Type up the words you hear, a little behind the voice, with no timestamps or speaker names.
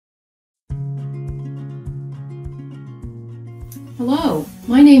Hello,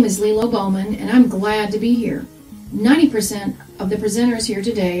 my name is Lilo Bowman and I'm glad to be here. 90% of the presenters here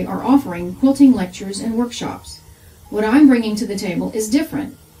today are offering quilting lectures and workshops. What I'm bringing to the table is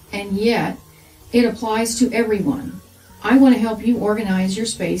different, and yet it applies to everyone. I want to help you organize your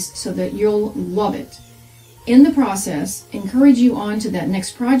space so that you'll love it. In the process, encourage you on to that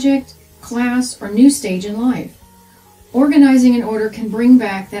next project, class, or new stage in life. Organizing an order can bring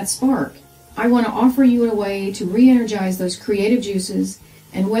back that spark. I want to offer you a way to re-energize those creative juices,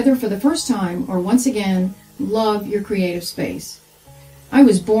 and whether for the first time or once again, love your creative space. I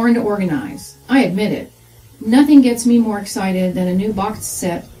was born to organize. I admit it. Nothing gets me more excited than a new boxed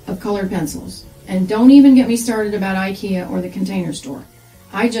set of colored pencils. And don't even get me started about IKEA or the Container Store.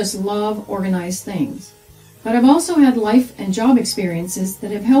 I just love organized things. But I've also had life and job experiences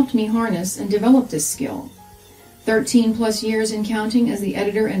that have helped me harness and develop this skill. 13 plus years in counting as the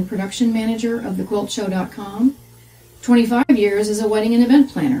editor and production manager of thequiltshow.com, 25 years as a wedding and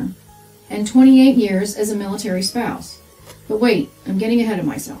event planner, and 28 years as a military spouse. But wait, I'm getting ahead of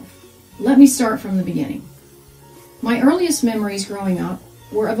myself. Let me start from the beginning. My earliest memories growing up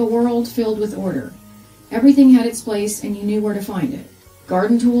were of a world filled with order. Everything had its place and you knew where to find it.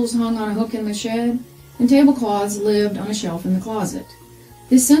 Garden tools hung on a hook in the shed, and tablecloths lived on a shelf in the closet.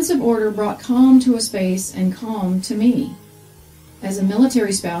 This sense of order brought calm to a space and calm to me. As a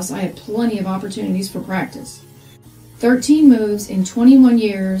military spouse, I had plenty of opportunities for practice. 13 moves in 21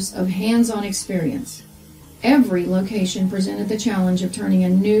 years of hands-on experience. Every location presented the challenge of turning a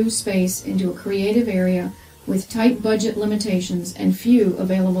new space into a creative area with tight budget limitations and few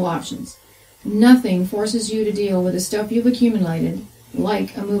available options. Nothing forces you to deal with the stuff you've accumulated,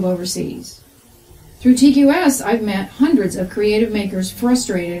 like a move overseas. Through TQS, I've met hundreds of creative makers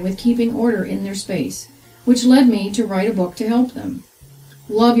frustrated with keeping order in their space, which led me to write a book to help them.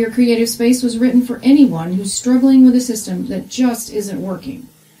 Love Your Creative Space was written for anyone who's struggling with a system that just isn't working.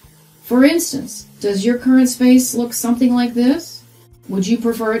 For instance, does your current space look something like this? Would you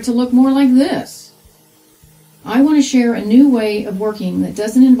prefer it to look more like this? I want to share a new way of working that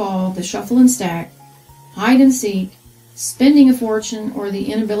doesn't involve the shuffle and stack, hide and seek, spending a fortune, or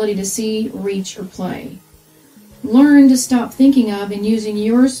the inability to see, reach, or play. Learn to stop thinking of and using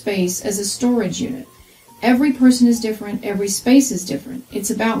your space as a storage unit. Every person is different, every space is different.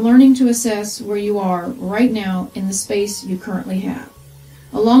 It's about learning to assess where you are right now in the space you currently have.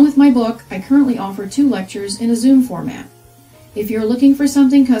 Along with my book, I currently offer 2 lectures in a Zoom format. If you're looking for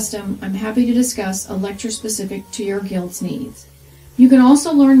something custom, I'm happy to discuss a lecture specific to your guild's needs. You can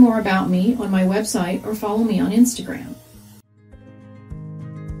also learn more about me on my website or follow me on Instagram.